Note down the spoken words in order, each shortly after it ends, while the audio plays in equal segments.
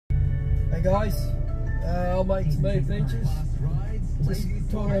Hey guys, I'll make some adventures. Just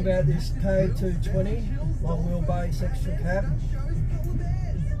talking about this K220 long wheelbase extra cab.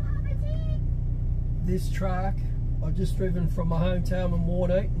 This truck I've just driven from my hometown in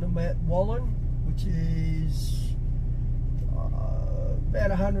Warneet and I'm at Wallen, which is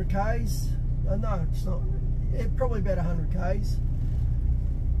about 100 k's. No, it's not. Yeah, probably about 100 k's.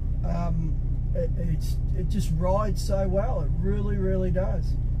 It just rides so well. It really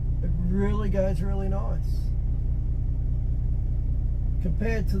does. It really goes really nice.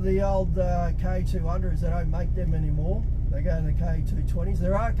 Compared to the old K200s, they don't make them anymore. They go to the K220s.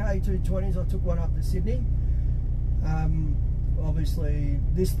 There are K220s. I took one up to Sydney. Obviously,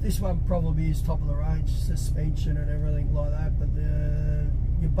 this one probably is top of the range, suspension and everything like that. But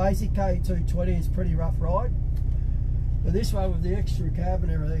your basic K220 is pretty rough ride. But this one with the extra cab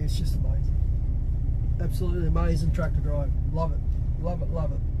and everything, it's just amazing. Absolutely amazing truck to drive. Love it. Love it,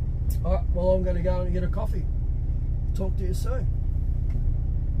 love it. Alright, well I'm going to go and get a coffee. Talk to you soon.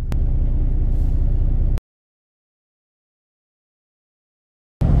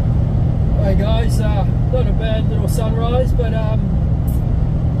 Hey guys, not a bad little sunrise, but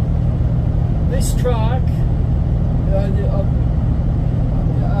this truck,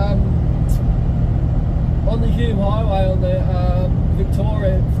 on the Hume Highway, on the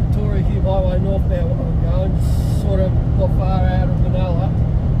Victoria Hume Highway northbound where I'm going, sort of not far out of Benalla,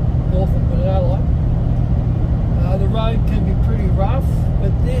 north of Benalla. The road can be pretty rough,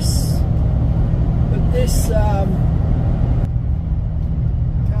 but this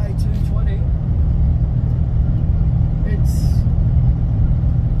K220, it's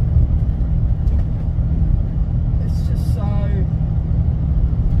just so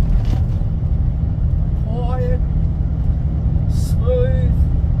quiet, smooth.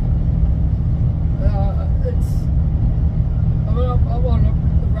 I'm on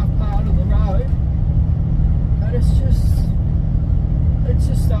the rough part of the road, and it's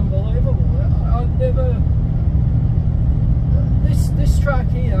just unbelievable. I've never. This truck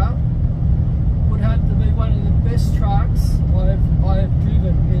here would have to be one of the best trucks I have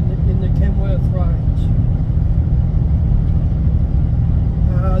driven in the Kenworth range.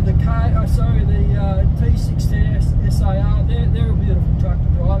 The T610 SAR, they're a beautiful truck to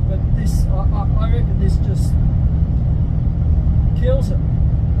drive, but this, I reckon this just kills it.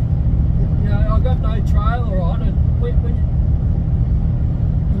 You know, I've got no trailer on, and with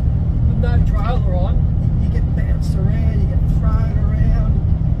no trailer on, you get bounced around, you get thrown around.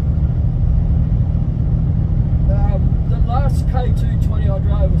 The last K220 I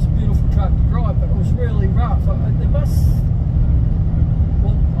drove was a beautiful truck to drive, but it was really rough.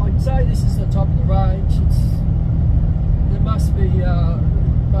 I'd say this is the top of the range. There must be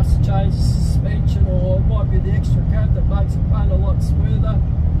must have changed the suspension, or it might be the extra cab that makes it run a lot smoother.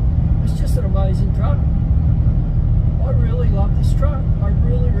 It's just an amazing truck. I really love this truck. I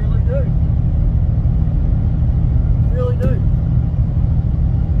really do. Really do.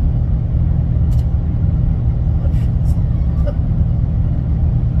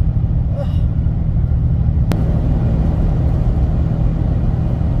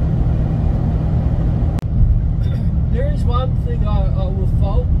 There is one thing I will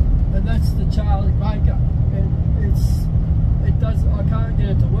fault, and that's the Charlie Baker. I can't get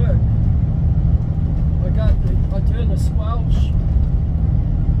it to work. I turn the squelch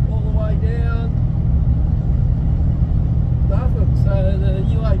all the way down, nothing. So the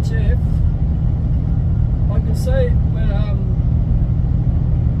UHF, I can see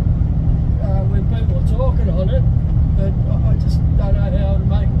when people are talking on it, but I just don't know how to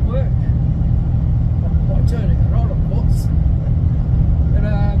make it work. By turning it on, of course. And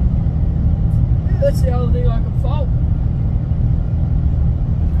yeah, that's the other thing I can fault.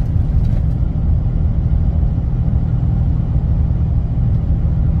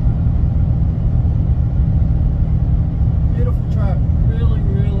 Beautiful truck, really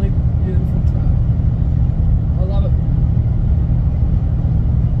beautiful truck. I love it.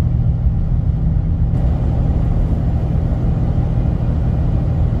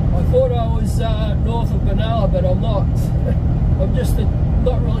 I thought I was north of Benalla, but I'm not. I'm just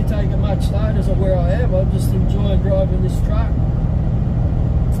not really taking much notice of where I am. I'm just enjoying driving this truck.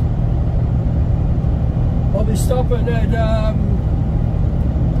 I'll be stopping at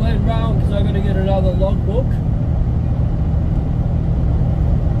Glen Rowan because I'm going to get another logbook.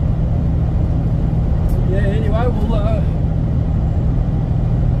 Yeah, anyway, we'll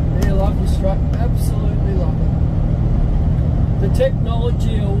yeah, love this truck. Absolutely love it. The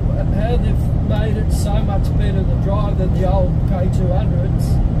technology, how they've made it so much better to drive than the old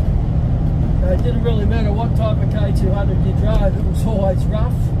K200s. It didn't really matter what type of K200 you drove, it was always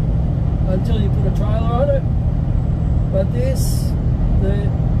rough. until you put a trailer on it. But this,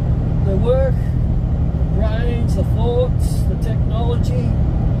 the work, the brains, the thoughts, the technology,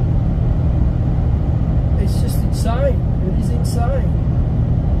 it's just insane. It is insane.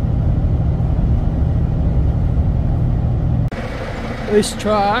 This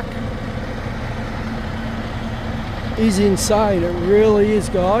truck is insane. It really is,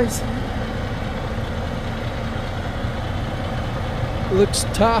 guys. It looks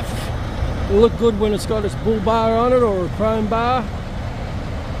tough. It'll look good when it's got its bull bar on it or a chrome bar.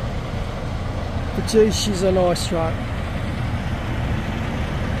 But geez, she's a nice truck.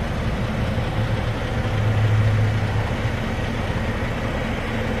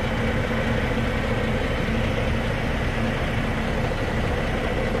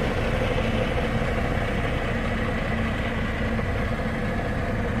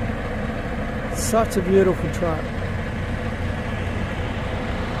 Such a beautiful truck.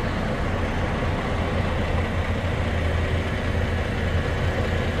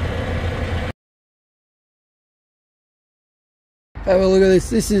 Have a look at this.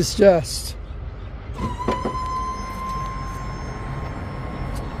 This is just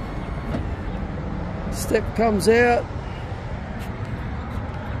step comes out.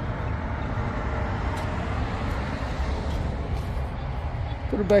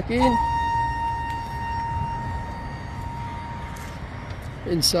 Put it back in.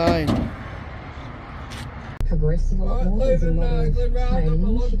 Insane. Progressing a lot more. There's a lot of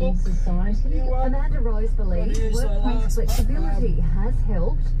change in society. Amanda Rose believes workplace flexibility has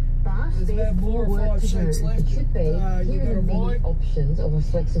helped, but there's more work to do. It should be, here are the many options of a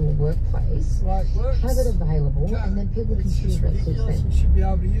flexible workplace. Have it available, and then people can choose what suits them.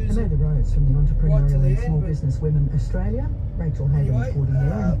 Amanda Rose from the Entrepreneurial and Small Business Women Australia, Rachel Hagan reporting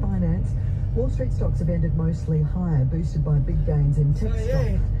there in finance. Wall Street stocks have ended mostly higher, boosted by big gains in tech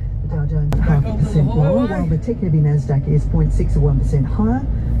stocks. The Dow Jones 0.5% lower, while the tech-heavy Nasdaq is 0.6% higher,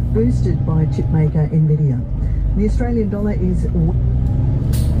 boosted by chipmaker Nvidia. The Australian dollar is...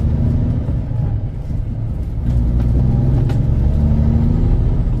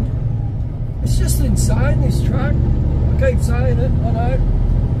 It's just insane, this truck. I keep saying it, I know.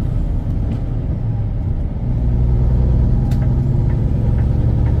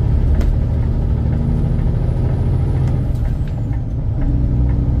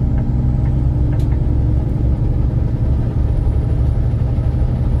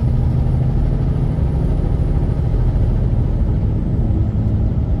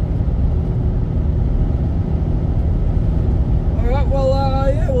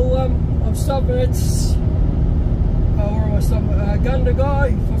 I'm stopping at where am I stopping?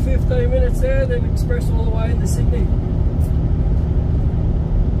 Gundagai for 15 minutes there, then express all the way into Sydney.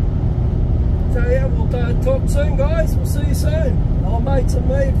 So yeah, we'll talk soon, guys. We'll see you soon. Old mates and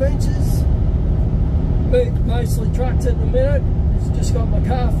me adventures. Mostly trucks at the minute. Just got my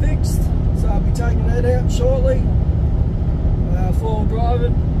car fixed, so I'll be taking that out shortly. Full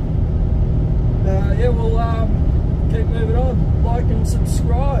driving. Yeah, we'll keep moving on. Like and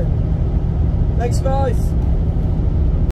subscribe. Thanks, guys.